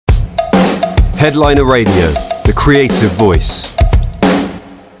Headliner Radio, the creative voice.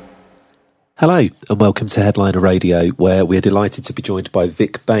 Hello and welcome to Headliner Radio, where we're delighted to be joined by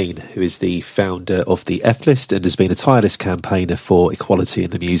Vick Bain, who is the founder of the F-List and has been a tireless campaigner for equality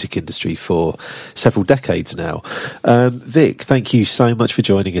in the music industry for several decades now. Vick, thank you so much for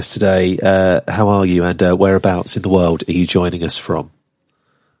joining us today. How are you, and whereabouts in the world are you joining us from?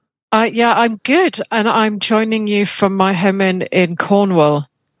 Yeah, I'm good, and I'm joining you from my home in Cornwall.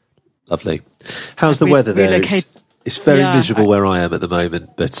 Lovely. How's the weather there? It's very miserable where I am at the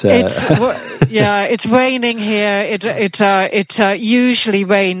moment, but it's raining here. It usually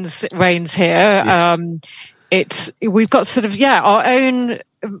rains here. Yeah. We've got sort of our own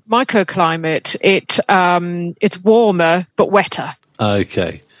microclimate. It's warmer but wetter.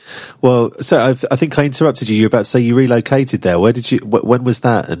 Okay. Well, so I think I interrupted you. You were about to say you relocated there. Where did you? When was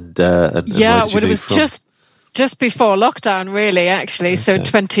that? And where did you it was from? just before lockdown, really, actually. Okay. So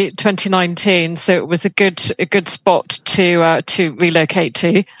 2019. So it was a good spot to relocate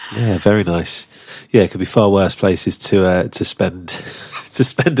to. Yeah, very nice. Yeah, it could be far worse places to spend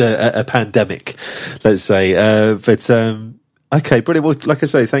a pandemic, let's say. Okay, brilliant. Well, like I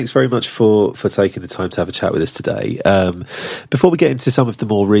say, thanks very much for taking the time to have a chat with us today. Before we get into some of the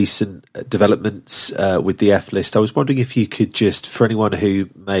more recent developments with the F-List, I was wondering if you could just, for anyone who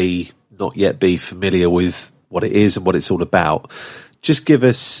may not yet be familiar with what it is and what it's all about, just give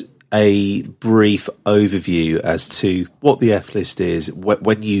us a brief overview as to what the F-List is,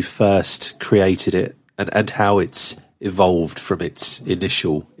 when you first created it, and how it's evolved from its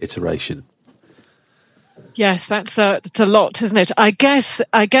initial iteration. Yes, that's a lot, isn't it? I guess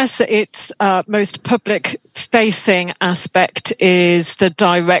its most public-facing aspect is the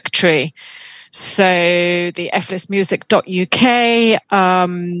directory. So the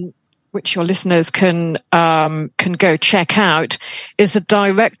flistmusic.uk, which your listeners can go check out, is a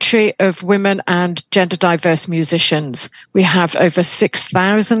directory of women and gender diverse musicians. We have over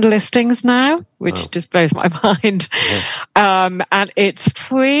 6,000 listings now, which just blows my mind. Yeah. And it's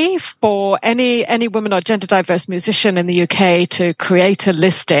free for any woman or gender diverse musician in the UK to create a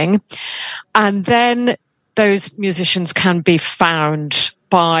listing, and then those musicians can be found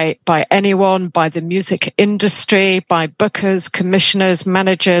by anyone, by the music industry, by bookers, commissioners,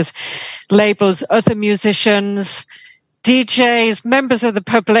 managers, labels, other musicians, DJs, members of the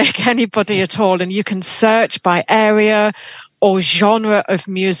public, anybody at all. And you can search by area or genre of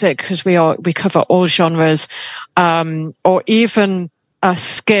music, because we cover all genres, or even a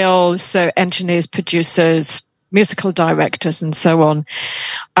skill, so engineers, producers, musical directors, and so on.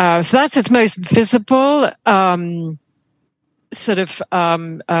 So that's its most visible side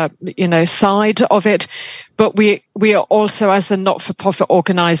of it. But we are also, as a not-for-profit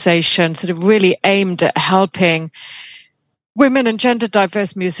organisation, sort of really aimed at helping women and gender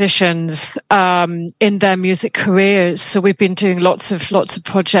diverse musicians in their music careers. So we've been doing lots of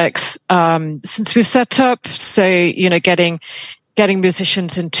projects since we've set up. So getting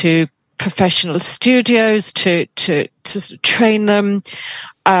musicians into professional studios to train them,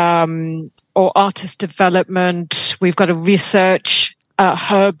 or artist development. We've got a research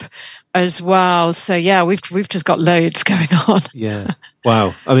hub as well. So yeah, we've just got loads going on. Yeah,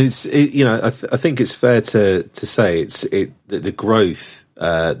 wow. I mean, I think it's fair to say the growth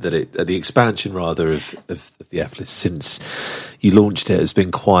the expansion rather of the F-List since you launched it has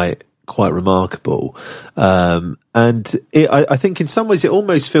been quite remarkable. And I think in some ways it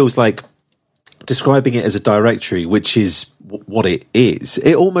almost feels like describing it as a directory, which is what it is.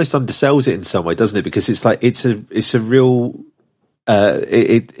 It almost undersells it in some way, doesn't it? Because it's like it's a real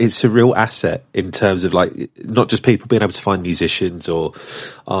asset in terms of like not just people being able to find musicians or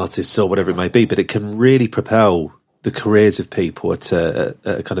artists or whatever it may be, but it can really propel the careers of people at a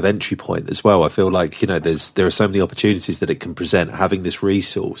kind of entry point as well. I feel like there are so many opportunities that it can present. Having this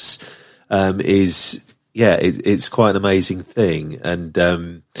resource it's quite an amazing thing. And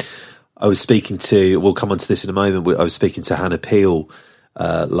I was speaking to, we'll come on to this in a moment, I was speaking to Hannah Peel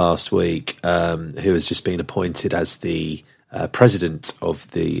last week, who has just been appointed as the president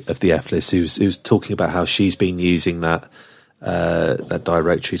of the F-List, who's talking about how she's been using that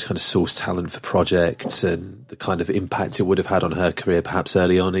directory to kind of source talent for projects and the kind of impact it would have had on her career perhaps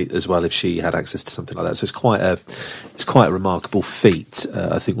early on as well if she had access to something like that. So it's quite a remarkable feat,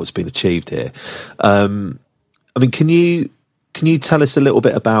 I think, what's been achieved here. I mean, can you tell us a little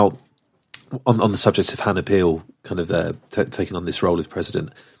bit about, on the subject of Hannah Peel kind of taking on this role as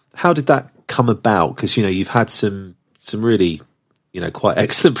president, how did that come about? Because you've had some really quite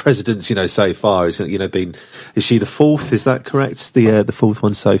excellent presidents so far. Is she the fourth? Is that correct? The fourth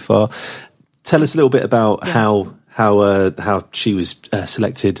one so far. Tell us a little bit about how how she was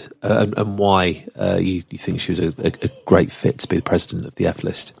selected and why you think she was a great fit to be the president of the F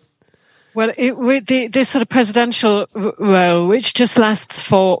list. Well, this sort of presidential role, which just lasts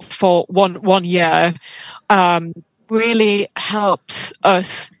for one year, really helps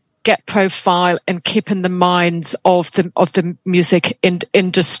us get profile and keep in the minds of the music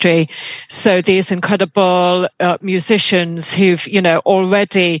industry. So these incredible musicians who've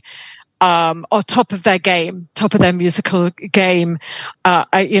already are top of their musical game,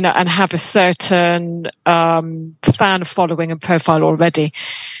 and have a certain fan following and profile already.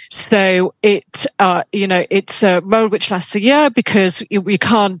 So it's a role which lasts a year because we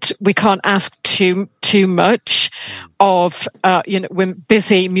can't ask too much of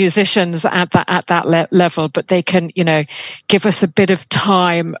busy musicians at that level, but they can give us a bit of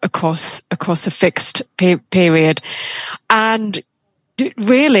time across a fixed period. And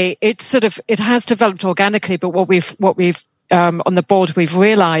really, it has developed organically, but what we've on the board we've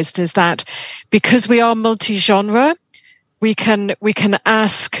realized is that because we are multi-genre, we can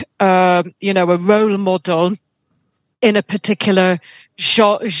ask a role model in a particular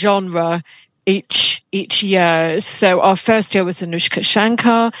genre each year. So our first year was Anushka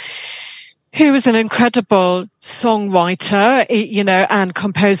Shankar, who was an incredible songwriter, and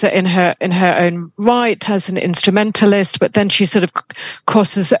composer in her own right as an instrumentalist, but then she sort of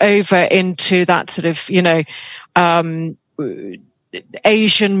crosses over into that sort of,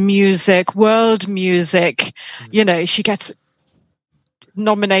 Asian music, world music. She gets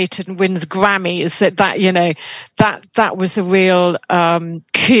nominated and wins Grammys. That was a real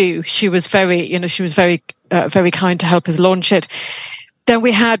coup. She was very kind to help us launch it. Then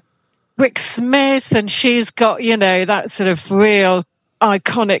we had Rick Smith, and she's got, that sort of real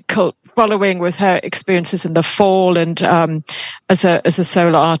iconic cult following with her experiences in the Fall and as a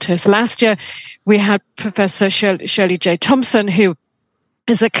solo artist. Last year, we had Professor Shirley J. Thompson, who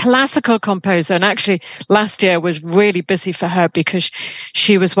is a classical composer, and actually last year was really busy for her because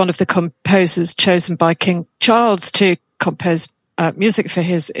she was one of the composers chosen by King Charles to compose music for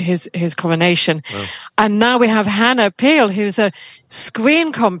his coronation. Wow. And now we have Hannah Peel, who's a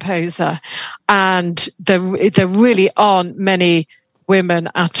screen composer, and there really aren't many women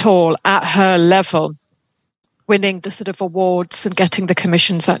at all at her level winning the sort of awards and getting the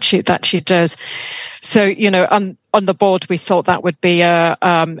commissions that she does. So, on the board, we thought that would be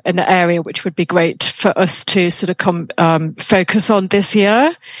an area which would be great for us to sort of focus on this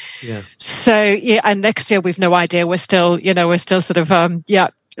year. Yeah. So, and next year we've no idea. We're still sort of,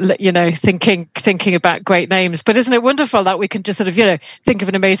 thinking about great names. But isn't it wonderful that we can just sort of, think of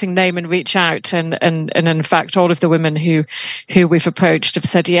an amazing name and reach out, and in fact, all of the women who we've approached have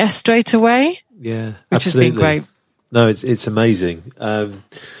said yes straight away. Yeah, which absolutely. Has been great. No, it's amazing.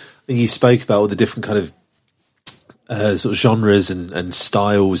 You spoke about all the different kind of sort of genres and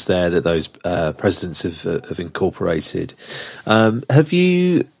styles there that those presidents have incorporated. Have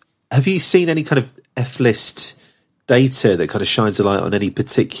you seen any kind of F-list data that kind of shines a light on any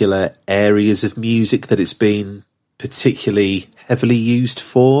particular areas of music that it's been particularly heavily used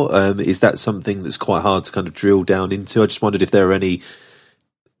for? Is that something that's quite hard to kind of drill down into? I just wondered if there are any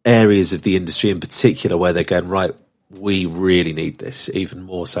areas of the industry in particular where they're going, right, we really need this, even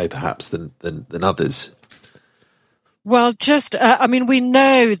more so perhaps than others. Well, we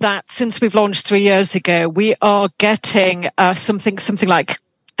know that since we've launched 3 years ago, we are getting something like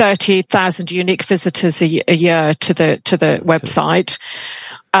 30,000 unique visitors a year to the website.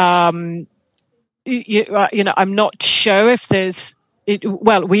 I'm not sure if there's.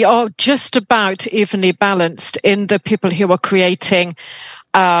 We are just about evenly balanced in the people who are creating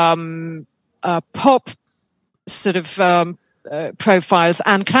pop sort of profiles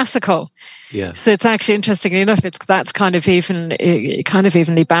and classical. Yeah. So it's actually interestingly enough, that's kind of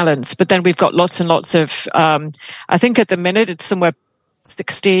evenly balanced. But then we've got lots and lots of, I think at the minute it's somewhere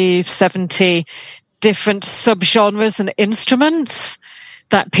 60, 70 different subgenres and instruments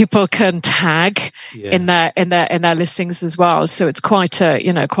that people can tag in their listings as well. So it's quite a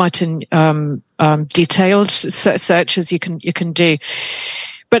detailed search as you can do.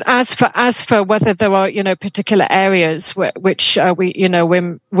 But as for whether there are, particular areas which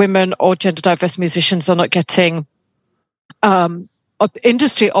women or gender diverse musicians are not getting,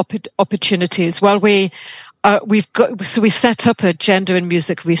 industry opportunities. Well, we set up a gender and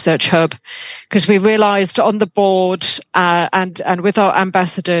music research hub because we realized on the board, and with our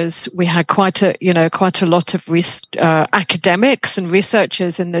ambassadors, we had quite a lot of academics and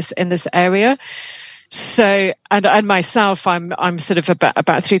researchers in this area. So, and myself, I'm sort of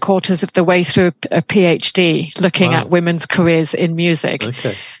about 3/4 of the way through a PhD looking at women's careers in music.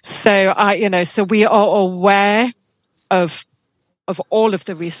 Okay. So so we are aware of all of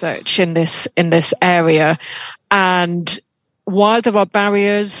the research in this area. And while there are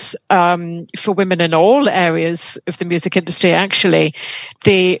barriers for women in all areas of the music industry, actually,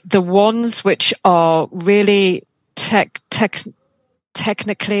 the ones which are really technically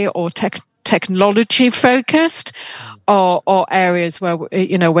or technology focused are areas where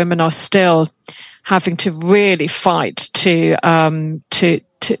women are still having to really fight to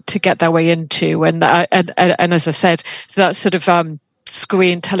get their way into, and as I said, so that sort of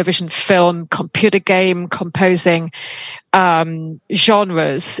screen, television, film, computer game composing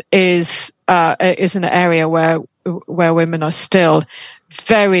genres is an area where women are still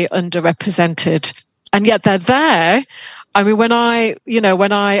very underrepresented, and yet they're there. I mean, when I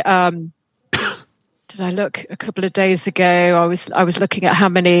did I look a couple of days ago? I was looking at how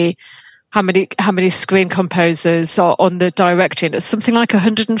many screen composers are on the directory, and it's something like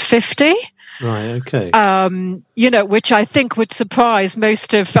 150. Right. Okay. Which I think would surprise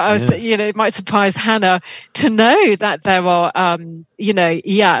most of, it might surprise Hannah to know that there are, in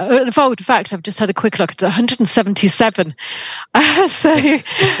fact, I've just had a quick look. It's 177.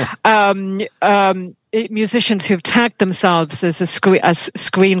 Musicians who've tagged themselves as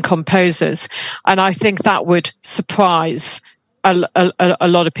screen composers, and I think that would surprise a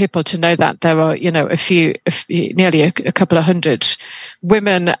lot of people to know that there are, nearly a couple of hundred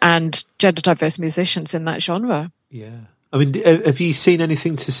women and gender diverse musicians in that genre. Yeah. I mean, have you seen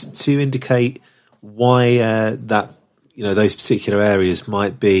anything to indicate why those particular areas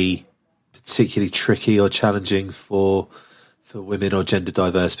might be particularly tricky or challenging for women or gender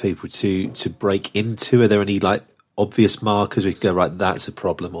diverse people to break into? Are there any obvious markers we can go, right, that's a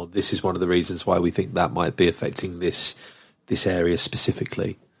problem, or this is one of the reasons why we think that might be affecting this area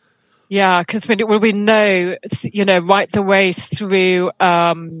specifically? Yeah, because we know, right the way through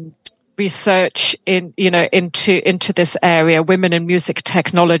research into this area, women in music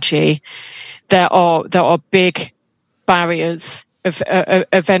technology, there are big barriers of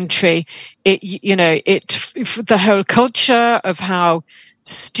entry. The whole culture of how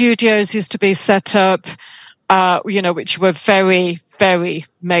studios used to be set up, which were very, very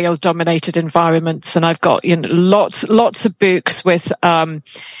male-dominated environments, and I've got lots of books with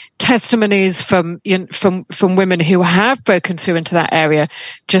testimonies from women who have broken through into that area,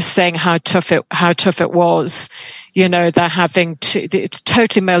 just saying how tough it was. They're having it's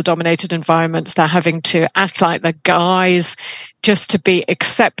totally male-dominated environments. They're having to act like the guys just to be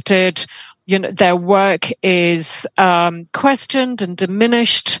accepted. Their work is questioned and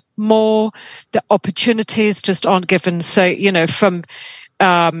diminished more. The opportunities just aren't given. So, from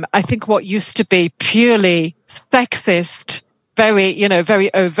I think what used to be purely sexist,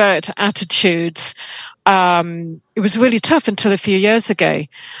 very overt attitudes, it was really tough until a few years ago.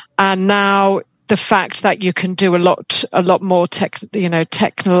 And now the fact that you can do a lot more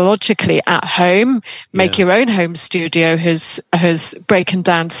technologically at home, make your own home studio has broken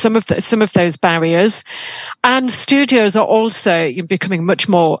down some of those barriers, and studios are also becoming much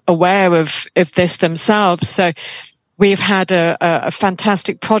more aware of this themselves. So we've had a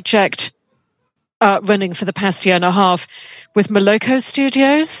fantastic project running for the past year and a half with Moloko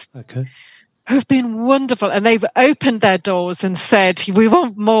Studios. Okay. Who've been wonderful, and they've opened their doors and said, we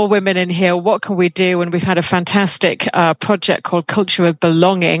want more women in here. What can we do? And we've had a fantastic project called Culture of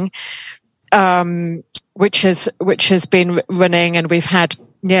Belonging, which has been running, and we've had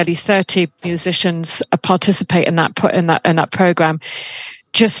nearly 30 musicians participate in that program,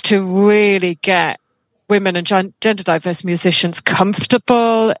 just to really get women and gender diverse musicians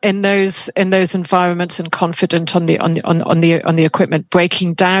comfortable in those environments and confident on the equipment,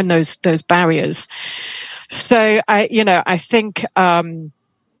 breaking down those barriers. So I think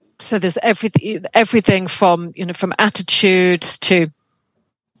so there's everything from attitudes to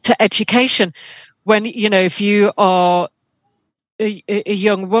education. When if you are a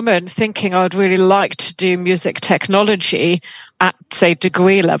young woman thinking, I'd really like to do music technology at, say,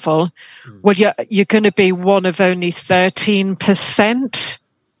 degree level, well, you're going to be one of only 13%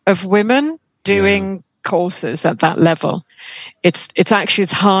 of women doing courses at that level. It's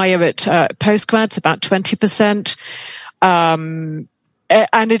higher at postgrads, about 20%. And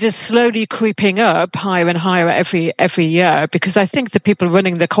it is slowly creeping up higher and higher every year, because I think the people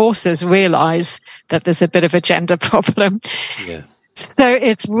running the courses realize that there's a bit of a gender problem. Yeah. So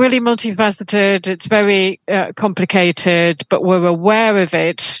it's really multifaceted. It's very complicated, but we're aware of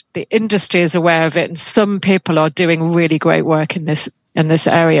it. The industry is aware of it, and some people are doing really great work in this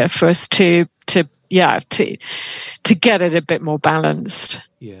area for us to get it a bit more balanced.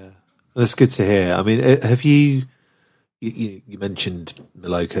 Yeah, that's good to hear. I mean, have you mentioned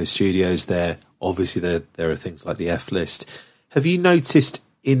Moloko Studios there? obviously there are things like the F list. Have you noticed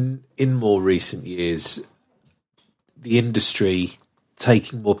in more recent years the industry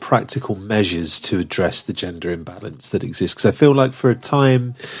taking more practical measures to address the gender imbalance that exists? Because I feel like for a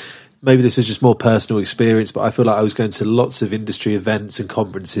time, maybe this is just more personal experience, but I feel like I was going to lots of industry events and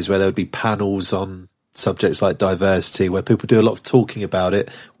conferences where there would be panels on subjects like diversity, where people do a lot of talking about it,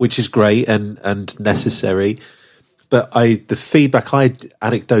 which is great and necessary. But the feedback I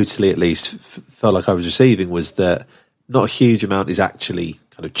anecdotally at least felt like I was receiving was that not a huge amount is actually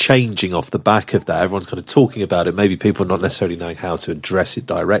kind of changing off the back of that. Everyone's kind of talking about it. Maybe people not necessarily knowing how to address it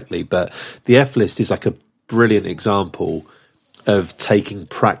directly, but the F list is like a brilliant example of taking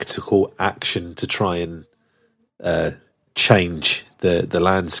practical action to try and change the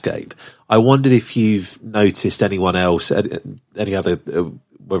landscape. I wondered if you've noticed anyone else, any other,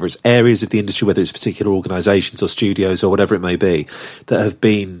 whether it's areas of the industry, whether it's particular organisations or studios or whatever it may be, that have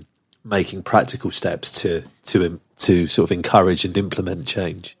been making practical steps to sort of encourage and implement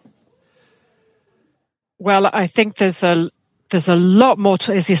change. Well, I think there's a lot more,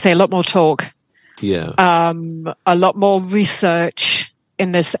 as you say, a lot more talk. Yeah. A lot more research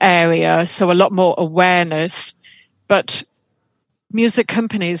in this area, so a lot more awareness. But music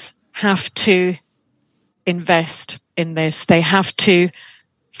companies have to invest in this. They have to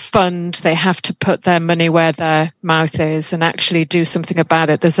fund, they have to put their money where their mouth is and actually do something about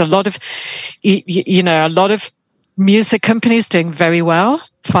it. There's a lot of, a lot of music companies doing very well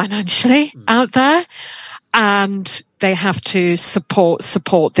financially out there, and they have to support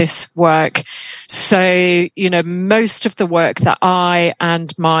this work. So, most of the work that I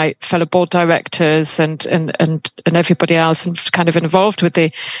and my fellow board directors and everybody else and kind of involved with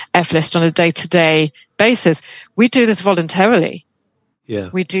the F list on a day-to-day basis, we do this voluntarily. Yeah.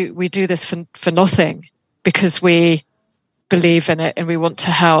 We do this for nothing, because we believe in it and we want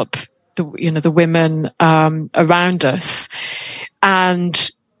to help the women around us.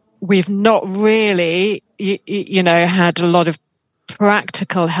 And we've not really had a lot of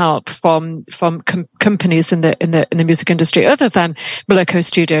practical help from companies in the music industry, other than Moloko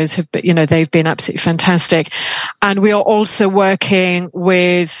Studios they've been absolutely fantastic. And we are also working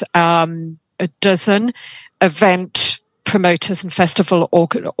with a dozen event promoters and festival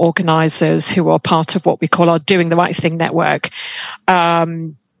organizers who are part of what we call our Doing the Right Thing network,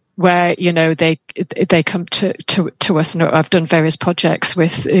 where they come to us, and I've done various projects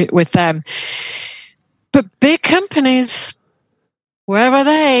with them. But big companies, where are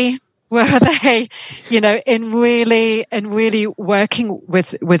they? In really working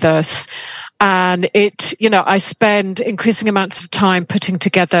with us. And I spend increasing amounts of time putting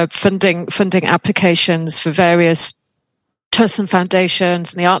together funding applications for various trusts and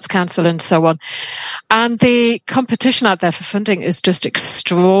foundations and the Arts Council and so on. And the competition out there for funding is just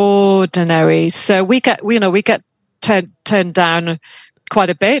extraordinary. So we get turned down quite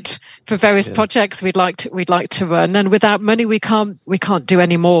a bit for various projects we'd like to run, and without money we can't do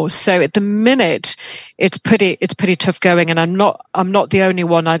any more. So at the minute it's pretty tough going, and I'm not the only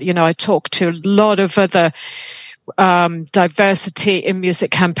one. I talk to a lot of other diversity in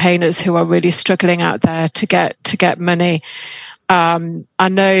music campaigners who are really struggling out there to get money. I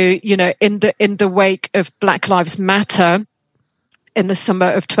know, in the wake of Black Lives Matter in the summer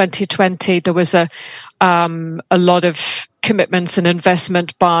of 2020, there was a lot of commitments and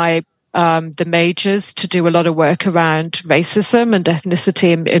investment by the majors to do a lot of work around racism and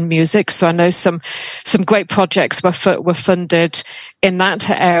ethnicity in music. So I know some great projects were funded in that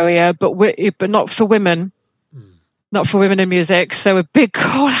area, but not for women. Not for women in music. So a big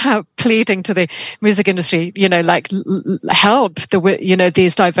call out pleading to the music industry, help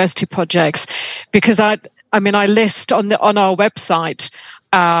these diversity projects, because I list on our website,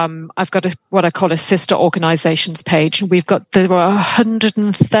 I've got what I call a sister organizations page, and there are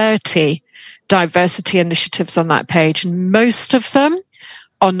 130 diversity initiatives on that page, and most of them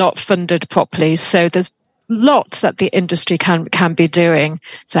are not funded properly. So there's lots that the industry can be doing.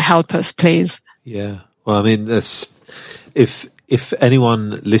 So help us, please. Yeah. Well, if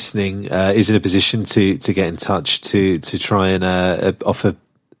anyone listening is in a position to get in touch to try and offer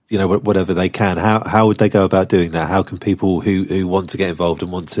whatever they can, how would they go about doing that? How can people who want to get involved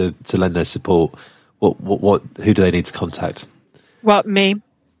and want to lend their support, who do they need to contact? Well, me.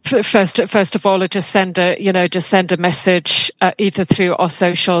 First of all, just send a message either through our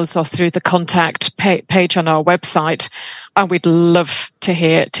socials or through the contact page on our website, and we'd love to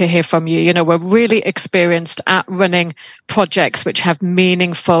hear from you. We're really experienced at running projects which have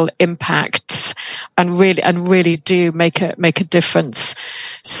meaningful impacts, really do make a difference.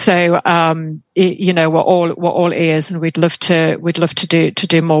 So, we're all ears, and we'd love to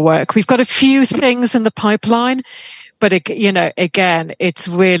do more work. We've got a few things in the pipeline, but again, it's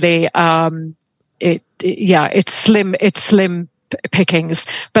really, it's slim pickings,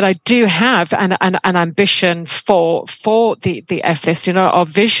 but I do have an ambition for the F list. Our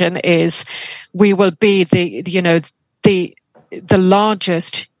vision is we will be the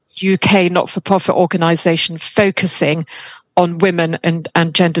largest UK not-for-profit organisation focusing on women and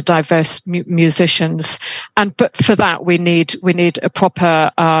gender diverse musicians, but for that we need a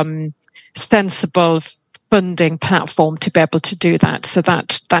proper sensible funding platform to be able to do that. So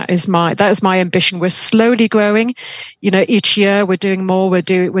that is my ambition. We're slowly growing. Each year we're doing more. We're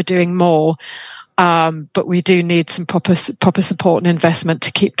doing more. But we do need some proper support and investment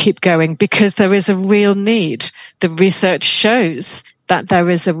to keep going, because there is a real need. The research shows that there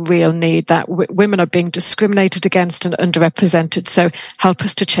is a real need, that women are being discriminated against and underrepresented. So help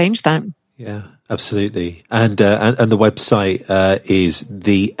us to change that. Yeah, absolutely. And the website is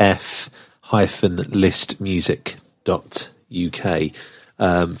the f-listmusic.uk.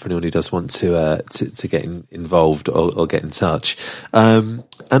 For anyone who does want to get involved or get in touch. And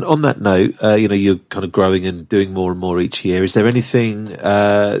on that note, you're kind of growing and doing more and more each year. Is there anything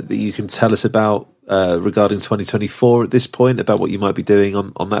that you can tell us about regarding 2024 at this point, about what you might be doing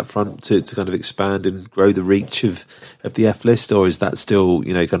on that front to kind of expand and grow the reach of the F list, or is that still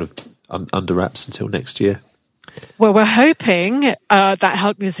kind of under wraps until next year? Well, we're hoping that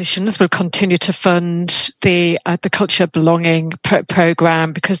Help Musicians will continue to fund the Culture Belonging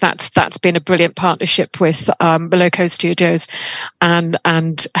program, because that's been a brilliant partnership with Loco Studios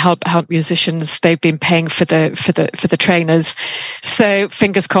and Help Musicians. They've been paying for the trainers, so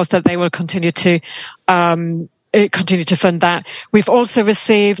fingers crossed that they will continue to fund that. We've also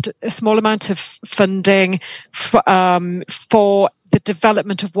received a small amount of funding for the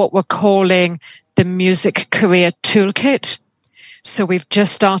development of what we're calling the Music Career Toolkit. So we've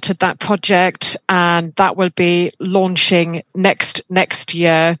just started that project, and that will be launching next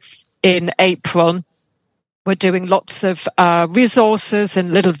year in April. We're doing lots of resources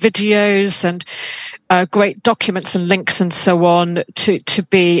and little videos and great documents and links and so on to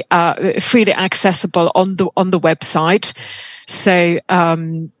be freely accessible on the website. So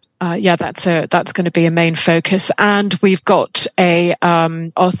that's going to be a main focus. And we've got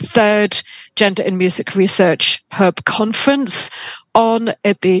our third Gender in Music Research Hub conference on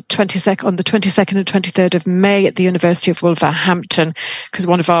the 22nd and 23rd of May at the University of Wolverhampton, because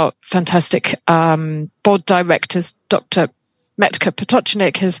one of our fantastic board directors, Dr. Metka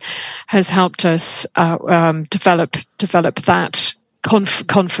Potocznik, has helped us develop that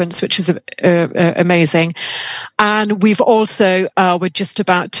conference, which is amazing. And we've also we're just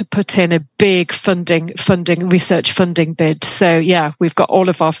about to put in a big research funding bid. So yeah, we've got all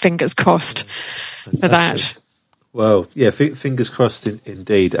of our fingers crossed for that. Well, yeah, fingers crossed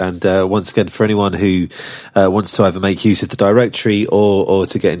indeed. And once again, for anyone who wants to either make use of the directory or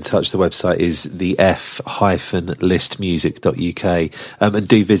to get in touch, the website is the f-listmusic.uk, and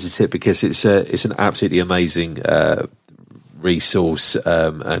do visit it, because it's an absolutely amazing resource,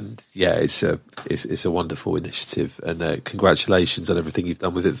 and yeah, it's a wonderful initiative, and congratulations on everything you've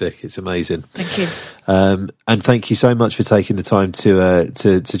done with it, Vic. It's amazing. Thank you. And thank you so much for taking the time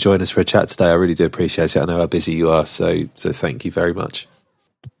to join us for a chat today. I really do appreciate it. I know how busy you are, so thank you very much.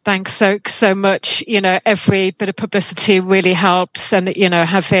 Thanks so much. Every bit of publicity really helps, and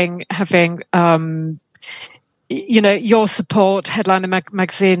having your support, Headliner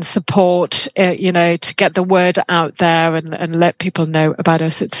Magazine support, to get the word out there and let people know about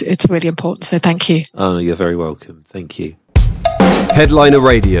us. It's really important. So thank you. Oh, you're very welcome. Thank you. Headliner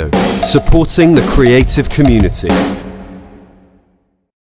Radio, supporting the creative community.